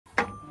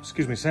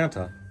Excuse me,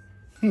 Santa.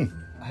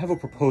 I have a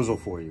proposal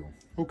for you.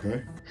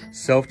 Okay.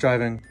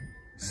 Self-driving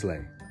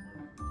sleigh.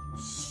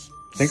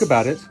 Think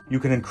about it. You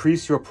can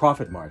increase your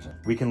profit margin.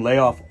 We can lay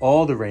off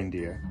all the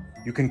reindeer.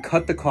 You can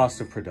cut the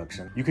cost of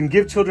production. You can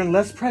give children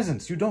less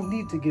presents. You don't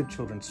need to give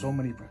children so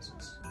many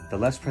presents. The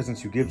less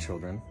presents you give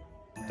children,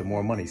 the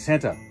more money.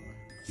 Santa,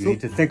 you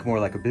need to think more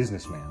like a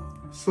businessman.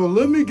 So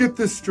let me get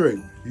this straight.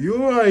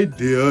 Your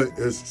idea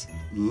is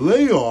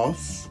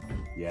layoffs.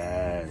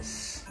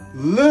 Yes.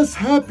 Less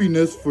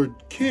happiness for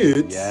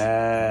kids.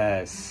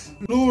 Yes.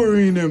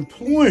 Lowering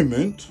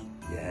employment.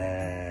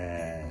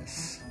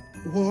 Yes.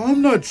 Well,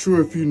 I'm not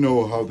sure if you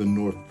know how the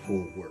North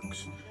Pole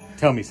works.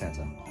 Tell me,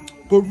 Santa.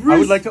 But I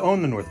would like to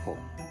own the North Pole.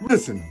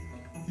 Listen,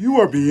 you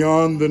are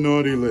beyond the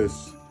naughty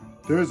list.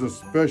 There's a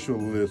special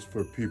list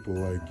for people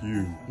like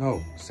you.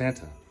 No,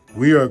 Santa.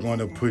 We are going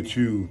to put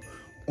you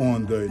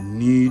on the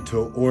need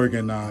to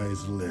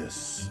organize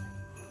list.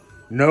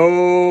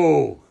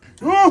 No!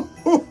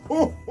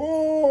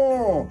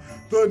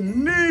 The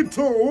need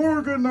to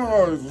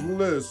organize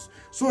list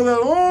so that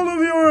all of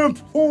your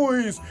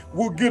employees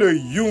will get a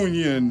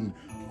union.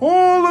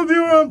 All of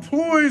your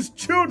employees'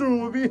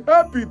 children will be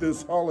happy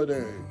this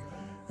holiday.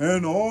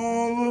 And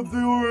all of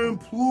your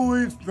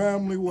employees'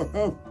 family will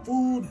have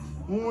food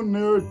on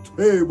their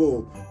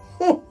table.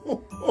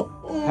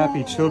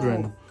 Happy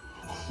children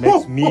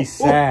makes me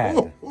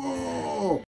sad.